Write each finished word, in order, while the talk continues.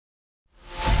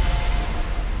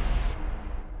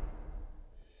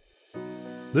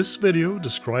This video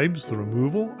describes the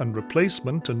removal and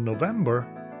replacement in November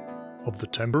of the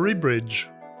temporary bridge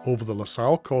over the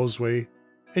Salle Causeway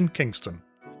in Kingston.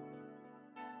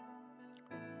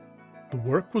 The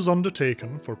work was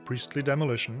undertaken for Priestly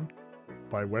Demolition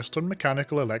by Western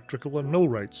Mechanical, Electrical and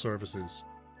Millwright Services,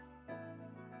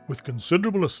 with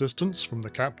considerable assistance from the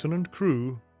captain and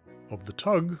crew of the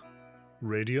tug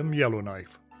Radium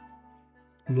Yellowknife.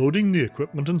 Loading the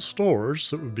equipment and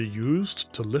stores that would be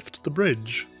used to lift the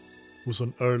bridge was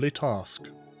an early task.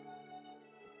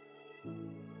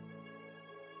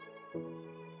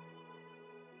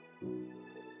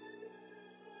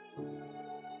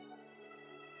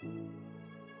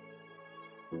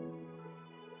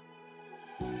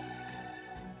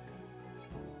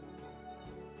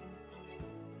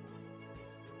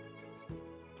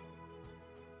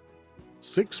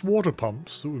 Six water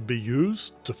pumps that would be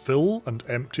used to fill and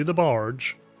empty the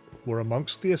barge were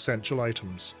amongst the essential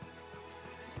items.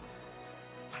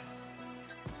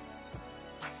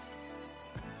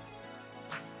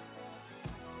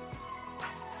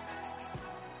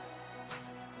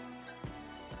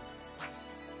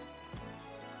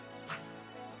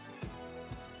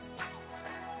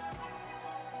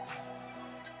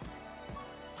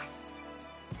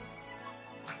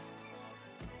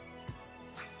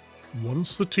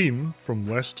 Once the team from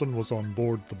Western was on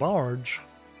board the barge,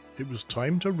 it was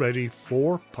time to ready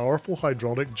 4 powerful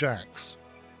hydraulic jacks.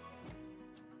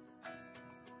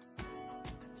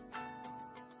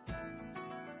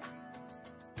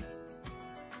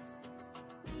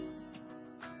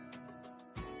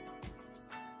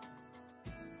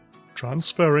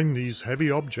 Transferring these heavy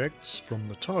objects from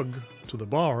the tug to the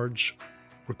barge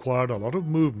required a lot of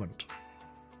movement.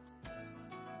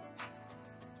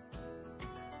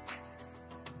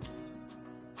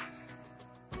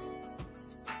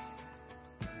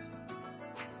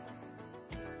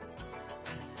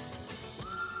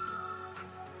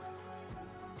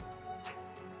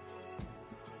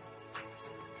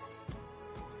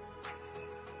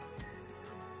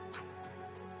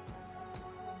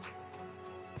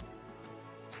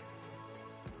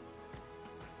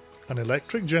 An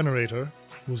electric generator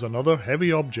was another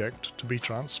heavy object to be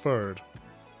transferred.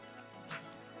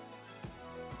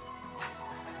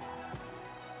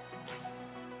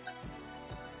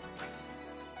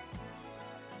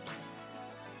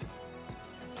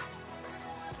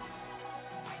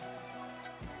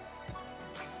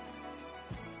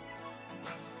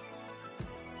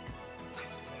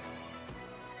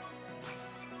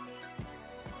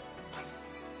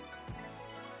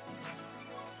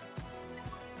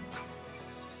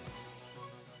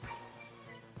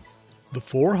 The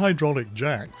 4 hydraulic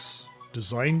jacks,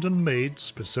 designed and made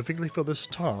specifically for this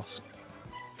task,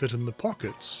 fit in the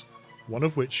pockets, one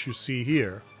of which you see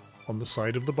here on the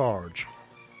side of the barge.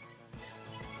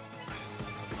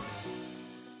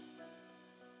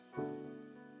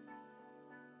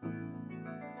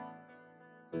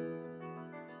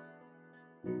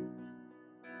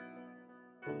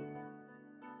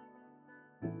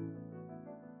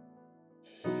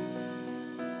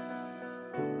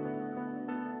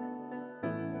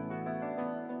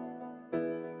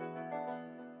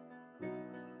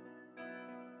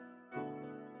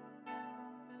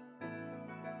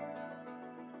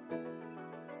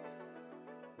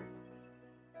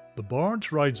 The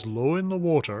barge rides low in the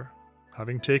water,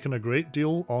 having taken a great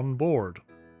deal on board,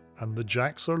 and the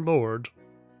jacks are lowered,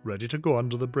 ready to go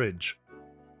under the bridge.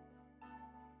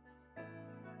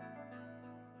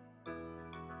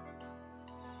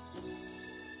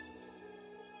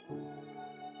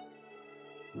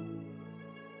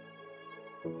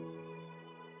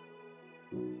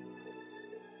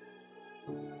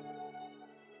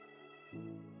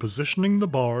 Positioning the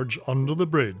barge under the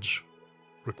bridge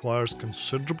requires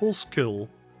considerable skill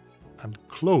and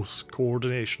close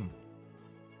coordination.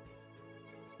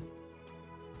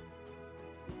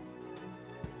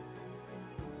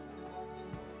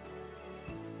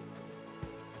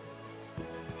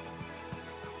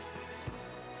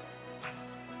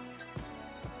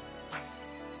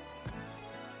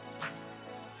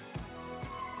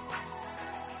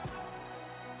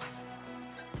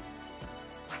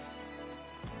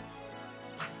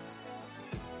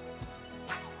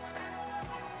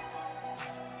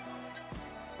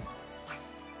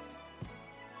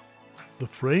 The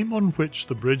frame on which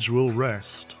the bridge will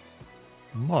rest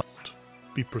must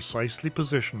be precisely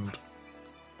positioned.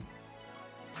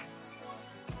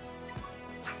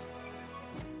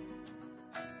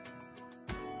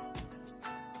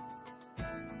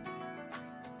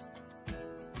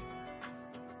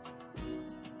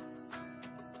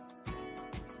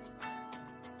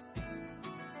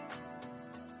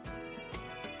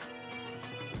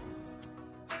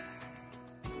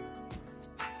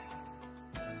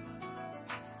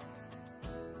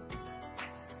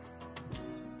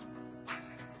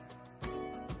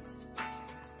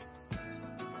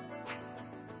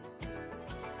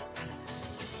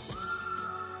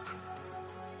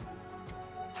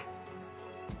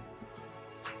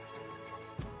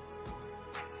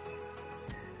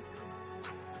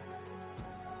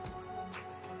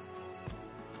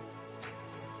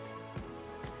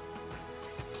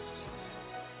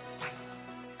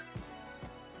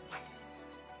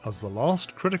 As the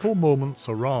last critical moments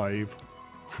arrive,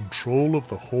 control of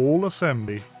the whole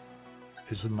assembly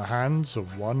is in the hands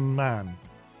of one man.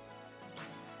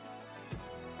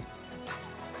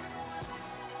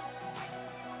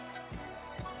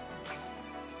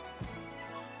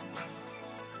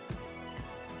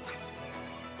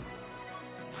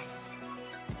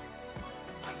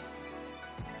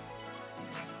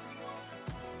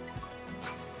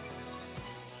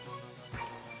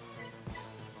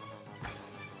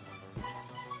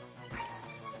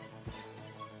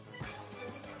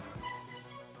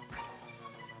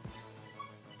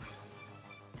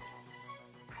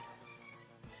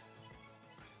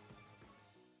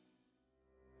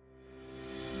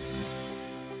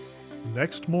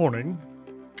 Next morning,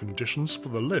 conditions for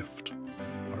the lift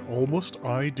are almost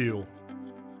ideal.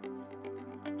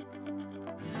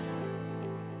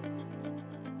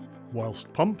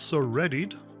 Whilst pumps are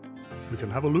readied, we can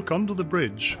have a look under the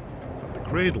bridge at the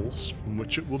cradles from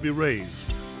which it will be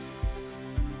raised.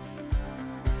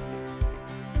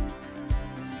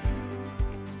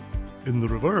 In the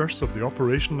reverse of the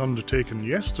operation undertaken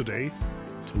yesterday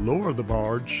to lower the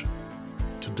barge,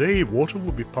 today water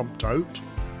will be pumped out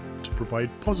to provide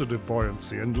positive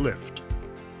buoyancy and lift.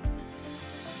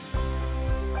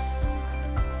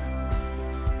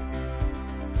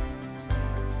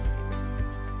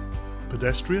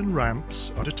 Pedestrian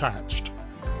ramps are detached.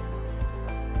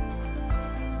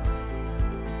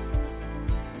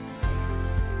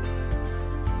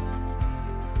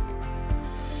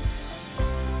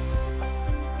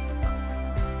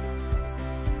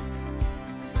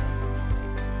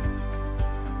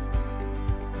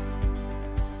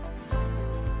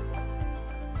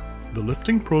 The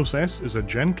lifting process is a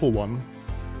gentle one,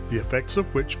 the effects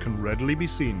of which can readily be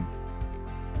seen.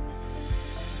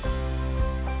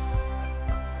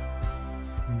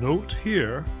 Note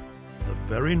here the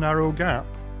very narrow gap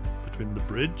between the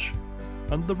bridge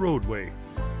and the roadway.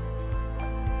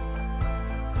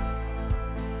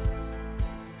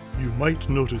 You might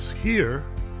notice here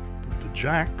that the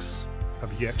jacks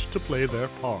have yet to play their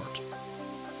part.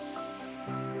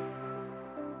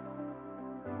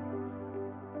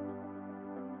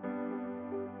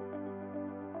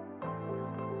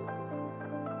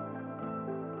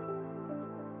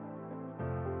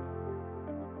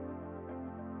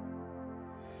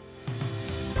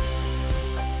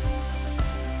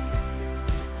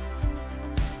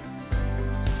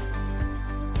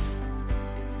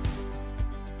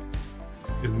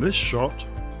 In this shot,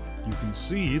 you can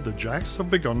see the jacks have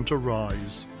begun to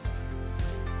rise.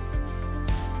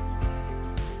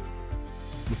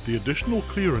 With the additional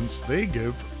clearance they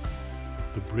give,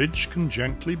 the bridge can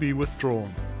gently be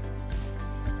withdrawn.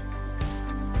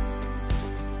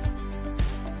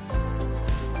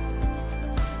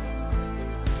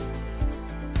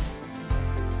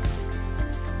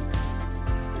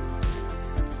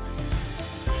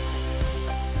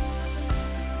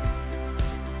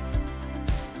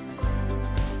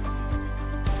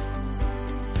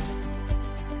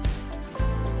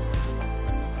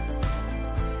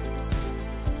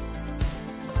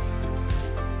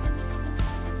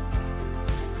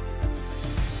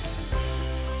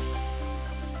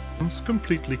 Once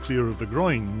completely clear of the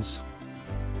groins,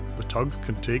 the tug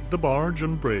can take the barge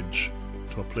and bridge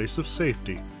to a place of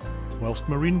safety whilst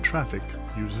marine traffic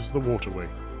uses the waterway.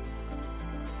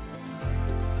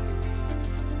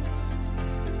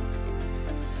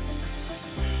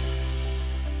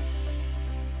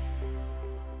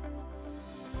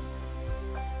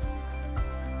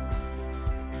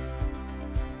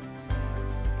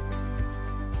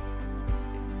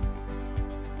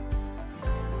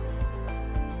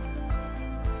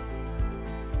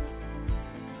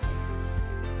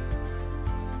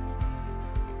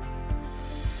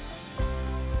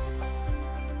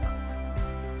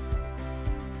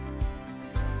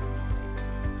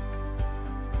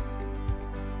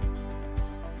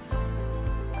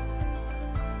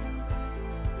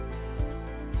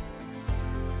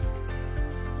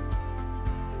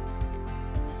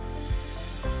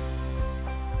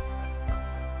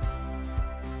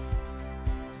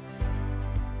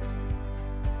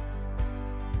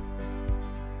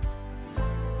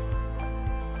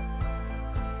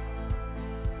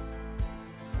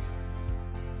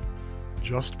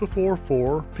 Just before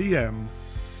 4 p.m,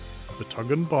 the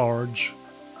tug and barge,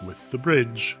 with the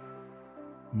bridge,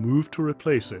 move to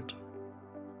replace it.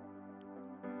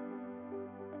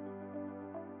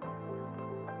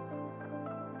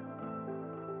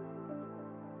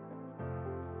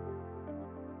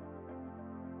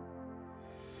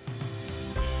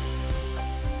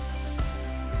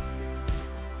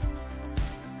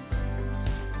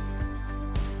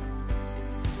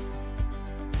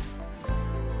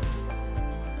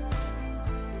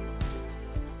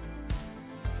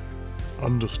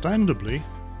 Understandably,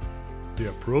 the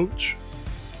approach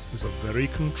is a very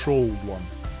controlled one.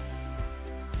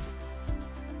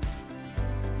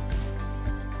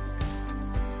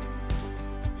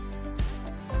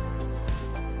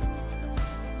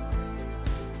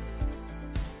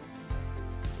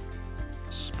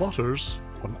 Spotters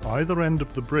on either end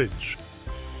of the bridge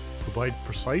provide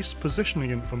precise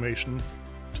positioning information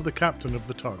to the captain of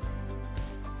the tug.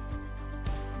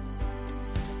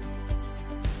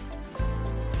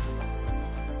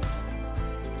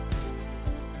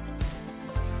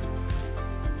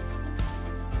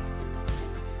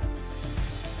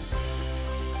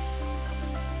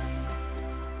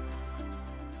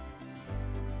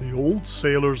 The old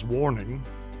sailor's warning,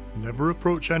 "Never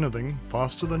approach anything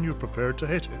faster than you're prepared to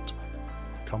hit it,"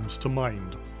 comes to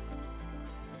mind.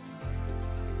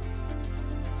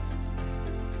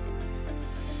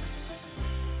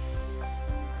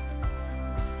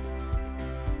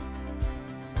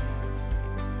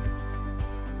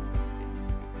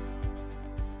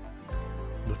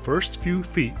 The first few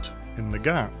feet in the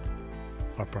gap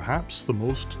are perhaps the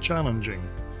most challenging.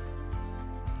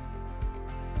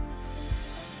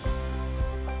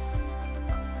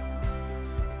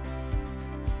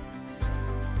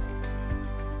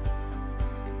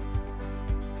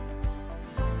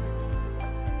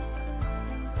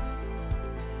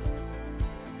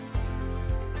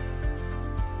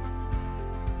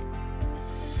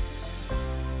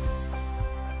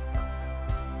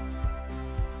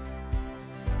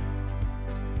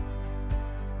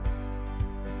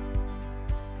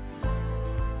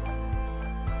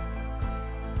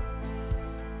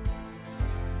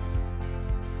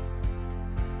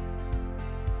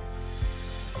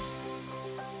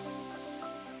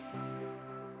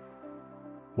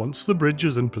 Once the bridge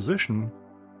is in position,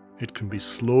 it can be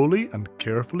slowly and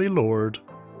carefully lowered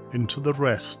into the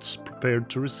rests prepared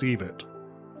to receive it.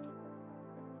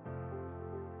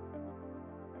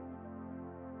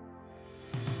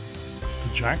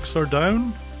 The jacks are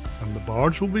down, and the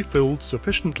barge will be filled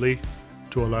sufficiently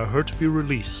to allow her to be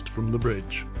released from the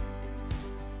bridge.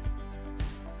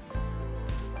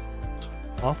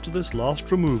 After this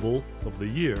last removal of the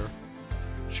year,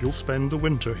 she'll spend the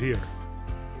winter here.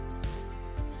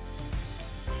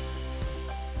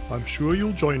 I'm sure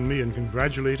you'll join me in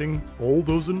congratulating all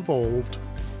those involved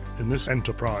in this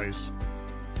enterprise.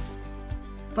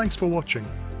 Thanks for watching.